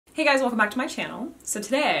Hey guys, welcome back to my channel. So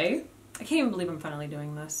today, I can't even believe I'm finally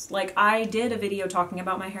doing this. Like, I did a video talking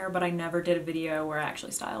about my hair, but I never did a video where I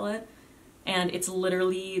actually style it. And it's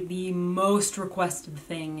literally the most requested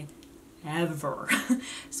thing ever.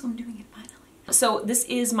 So I'm doing it finally. So this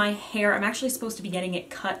is my hair. I'm actually supposed to be getting it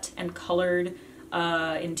cut and colored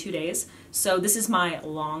in 2 days. So this is my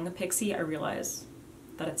long Pixie. I realize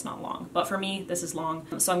that it's not long, but for me this is long.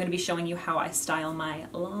 So I'm going to be showing you how I style my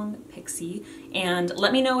long Pixie, and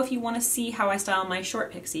let me know if you want to see how I style my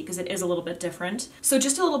short Pixie because it is a little bit different. So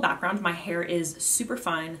just a little background, my hair is super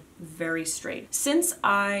fine, very straight. Since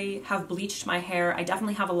I have bleached my hair, I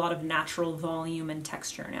definitely have a lot of natural volume and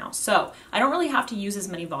texture now. So I don't really have to use as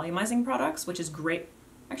many volumizing products, which is great.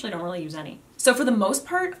 Actually, I don't really use any. So for the most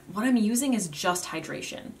part, what I'm using is just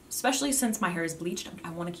hydration, especially since my hair is bleached. I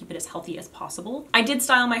want to keep it as healthy as possible. I did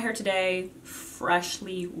style my hair today,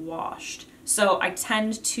 freshly washed. So I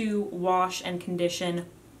tend to wash and condition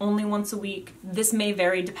only once a week. This may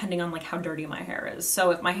vary depending on like how dirty my hair is.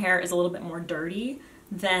 So if my hair is a little bit more dirty,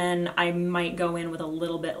 then I might go in with a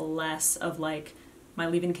little bit less of like my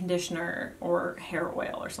leave-in conditioner or hair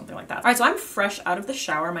oil or something like that. All right, so I'm fresh out of the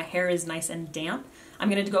shower. My hair is nice and damp. I'm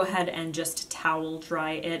gonna go ahead and just towel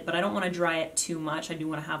dry it, but I don't wanna dry it too much. I do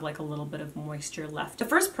wanna have like a little bit of moisture left. The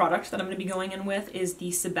first product that I'm gonna be going in with is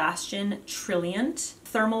the Sebastian Trilliant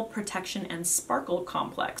Thermal Protection and Sparkle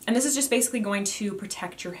Complex. And this is just basically going to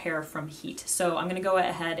protect your hair from heat. So I'm gonna go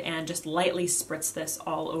ahead and just lightly spritz this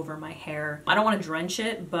all over my hair. I don't wanna drench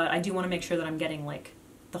it, but I do wanna make sure that I'm getting like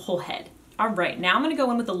the whole head. All right, now I'm gonna go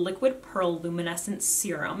in with the Liquid Pearl Luminescent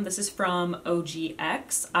Serum. This is from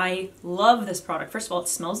OGX. I love this product. First of all, it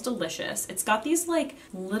smells delicious. It's got these like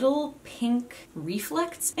little pink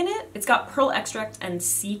reflects in it. It's got pearl extract and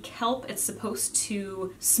sea kelp. It's supposed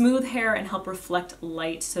to smooth hair and help reflect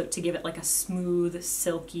light, so to give it like a smooth,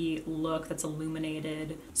 silky look that's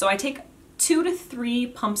illuminated. So I take 2 to 3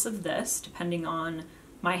 pumps of this, depending on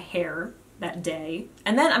my hair that day.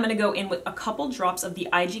 And then I'm gonna go in with a couple drops of the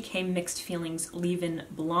IGK Mixed Feelings Leave-In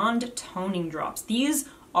Blonde Toning Drops. These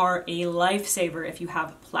are a lifesaver if you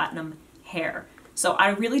have platinum hair. So I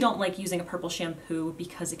really don't like using a purple shampoo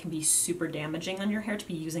because it can be super damaging on your hair to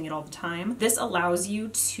be using it all the time. This allows you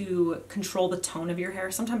to control the tone of your hair.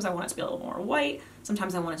 Sometimes I want it to be a little more white.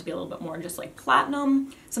 Sometimes I want it to be a little bit more just like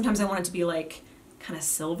platinum. Sometimes I want it to be like kind of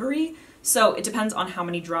silvery. So it depends on how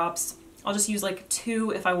many drops. I'll just use like 2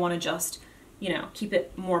 if I want to just, you know, keep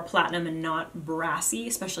it more platinum and not brassy,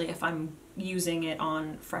 especially if I'm using it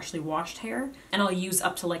on freshly washed hair. And I'll use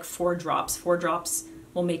up to like 4 drops. 4 drops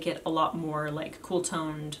will make it a lot more like cool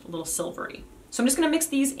toned, a little silvery. So I'm just gonna mix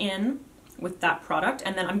these in with that product,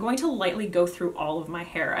 and then I'm going to lightly go through all of my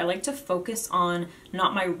hair. I like to focus on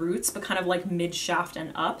not my roots, but kind of like mid shaft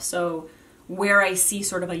and up. So where I see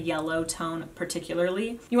sort of a yellow tone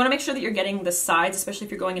particularly. You want to make sure that you're getting the sides, especially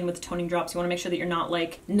if you're going in with toning drops. You want to make sure that you're not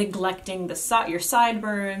like neglecting the your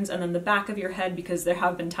sideburns and then the back of your head, because there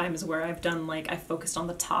have been times where I've done like I focused on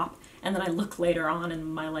the top and then I look later on and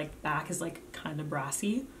my like back is like kind of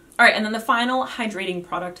brassy. All right, and then the final hydrating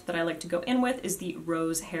product that I like to go in with is the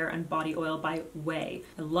Rose Hair and Body Oil by Ouai.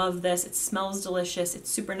 I love this. It smells delicious.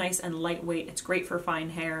 It's super nice and lightweight. It's great for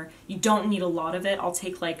fine hair. You don't need a lot of it. I'll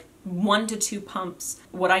take like 1 to 2 pumps.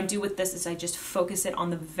 What I do with this is I just focus it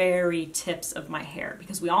on the very tips of my hair,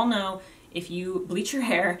 because we all know if you bleach your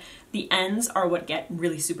hair, the ends are what get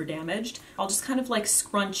really super damaged. I'll just kind of like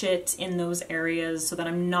scrunch it in those areas so that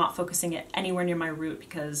I'm not focusing it anywhere near my root,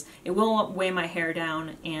 because it will weigh my hair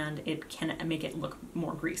down and it can make it look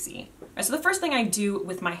more greasy. All right, so the first thing I do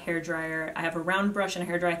with my hair dryer, I have a round brush and a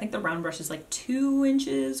hair dryer. I think the round brush is like 2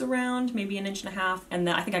 inches around, maybe 1.5 inches. And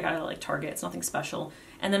then I think I got it at like Target, it's nothing special.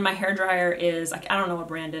 And then my hair dryer is, like, I don't know what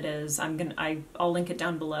brand it is. I'll link it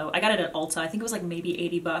down below. I got it at Ulta. I think it was like maybe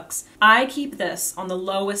 80 bucks. I keep this on the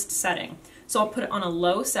lowest setting. So I'll put it on a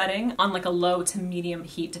low setting, on like a low to medium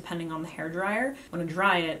heat, depending on the hair dryer. I want to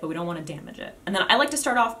dry it, but we don't want to damage it. And then I like to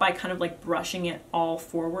start off by kind of like brushing it all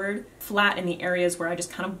forward, flat in the areas where I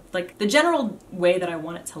just kind of like the general way that I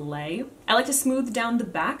want it to lay. I like to smooth down the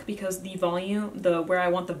back because the volume, where I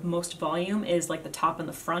want the most volume is like the top and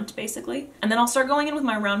the front basically. And then I'll start going in with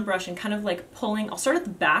my round brush and kind of like pulling, I'll start at the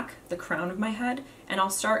back, the crown of my head, and I'll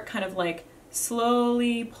start kind of like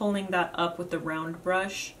slowly pulling that up with the round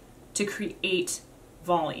brush to create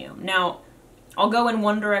volume. Now, I'll go in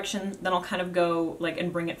one direction, then I'll kind of go like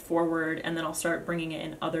and bring it forward, and then I'll start bringing it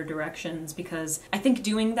in other directions, because I think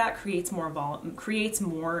doing that creates more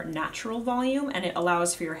natural volume, and it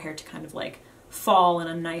allows for your hair to kind of like fall in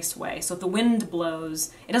a nice way. So if the wind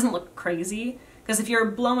blows, it doesn't look crazy. Because if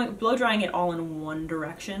you're blow drying it all in one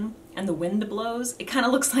direction and the wind blows, it kind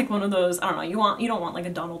of looks like one of those, I don't know, you don't want like a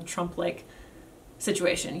Donald Trump like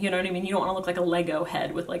situation, you know what I mean? You don't want to look like a Lego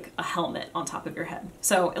head with like a helmet on top of your head.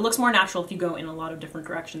 So it looks more natural if you go in a lot of different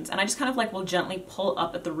directions. And I just kind of like will gently pull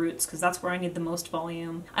up at the roots because that's where I need the most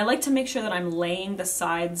volume. I like to make sure that I'm laying the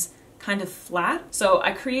sides kind of flat, so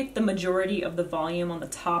I create the majority of the volume on the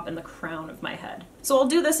top and the crown of my head. So I'll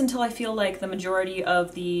do this until I feel like the majority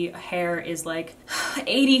of the hair is like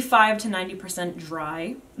 85 to 90%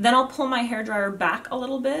 dry. Then I'll pull my hairdryer back a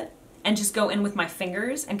little bit and just go in with my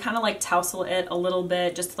fingers and kind of like tousle it a little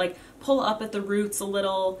bit, just like pull up at the roots a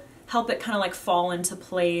little, help it kind of like fall into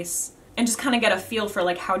place, and just kind of get a feel for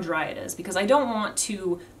like how dry it is, because I don't want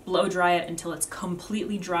to blow dry it until it's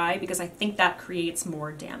completely dry because I think that creates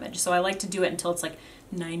more damage. So I like to do it until it's like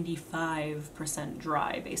 95%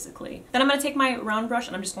 dry basically. Then I'm going to take my round brush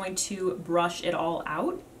and I'm just going to brush it all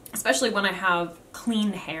out. Especially when I have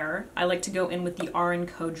clean hair, I like to go in with the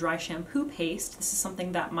R+Co dry shampoo paste. This is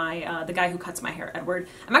something that my the guy who cuts my hair, Edward,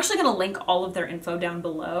 I'm actually going to link all of their info down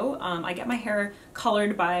below. I get my hair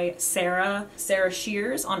colored by Sarah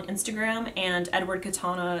Shears on Instagram, and Edward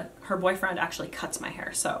Katana, her boyfriend, actually cuts my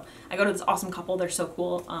hair. So I go to this awesome couple, they're so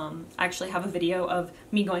cool. I actually have a video of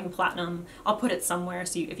me going platinum. I'll put it somewhere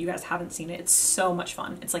so if you guys haven't seen it, it's so much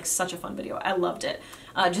fun. It's like such a fun video. I loved it.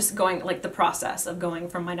 Just going, like the process of going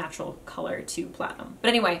from my natural color to platinum. But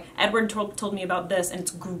anyway, Edward told me about this, and it's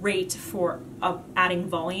great for adding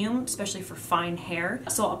volume, especially for fine hair.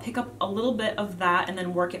 So I'll pick up a little bit of that and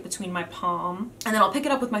then work it between my palm. And then I'll pick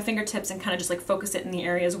it up with my fingertips and kind of just like focus it in the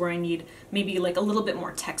areas where I need maybe like a little bit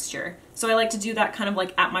more texture. So I like to do that kind of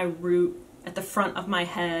like at my root, at the front of my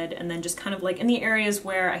head, and then just kind of like in the areas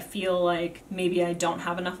where I feel like maybe I don't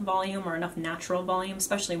have enough volume or enough natural volume,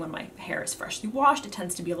 especially when my hair is freshly washed, it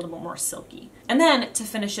tends to be a little bit more silky. And then to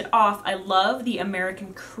finish it off, I love the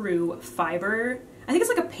American Crew fiber. I think it's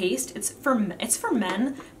like a paste. It's for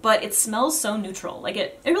men, but it smells so neutral. Like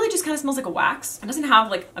it really just kind of smells like a wax. It doesn't have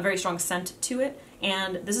like a very strong scent to it.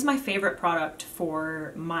 And this is my favorite product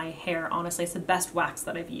for my hair, honestly. It's the best wax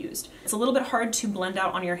that I've used. It's a little bit hard to blend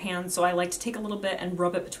out on your hands, so I like to take a little bit and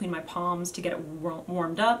rub it between my palms to get it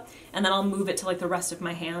warmed up, and then I'll move it to like the rest of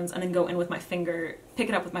my hands and then go in with my finger, pick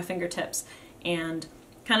it up with my fingertips, and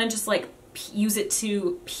kind of just like use it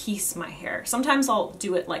to piece my hair. Sometimes I'll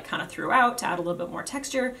do it like kind of throughout to add a little bit more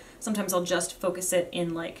texture. Sometimes I'll just focus it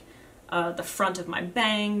in like the front of my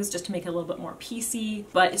bangs just to make it a little bit more piecey,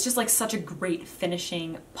 but it's just like such a great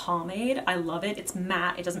finishing pomade. I love it. It's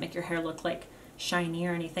matte. It doesn't make your hair look like shiny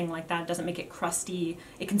or anything like that. It doesn't make it crusty.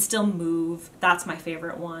 It can still move. That's my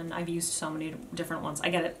favorite one. I've used so many different ones. I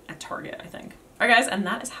get it at Target, I think. All right, guys, and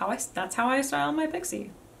that's how I style my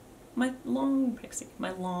pixie. My long pixie.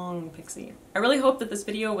 I really hope that this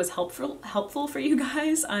video was helpful for you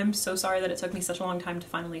guys. I'm so sorry that it took me such a long time to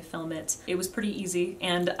finally film it. It was pretty easy,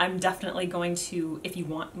 and I'm definitely going to, if you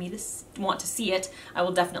want to see it, I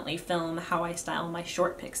will definitely film how I style my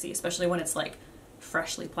short pixie, especially when it's like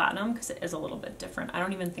freshly platinum, because it is a little bit different.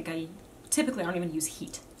 Typically I don't even use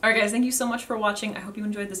heat. Alright guys, thank you so much for watching. I hope you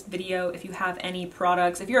enjoyed this video. If you have any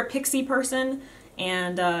products, if you're a pixie person,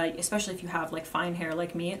 and especially if you have like fine hair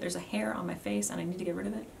like me, there's a hair on my face and I need to get rid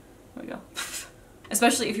of it. There we go.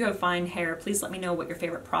 Especially if you have fine hair, please let me know what your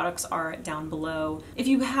favorite products are down below. If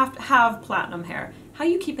you have platinum hair, how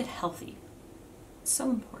you keep it healthy. It's so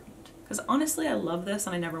important. Because honestly, I love this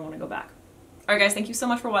and I never want to go back. Alright guys, thank you so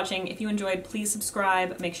much for watching. If you enjoyed, please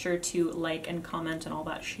subscribe. Make sure to like and comment and all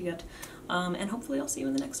that shit. And hopefully I'll see you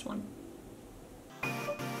in the next one.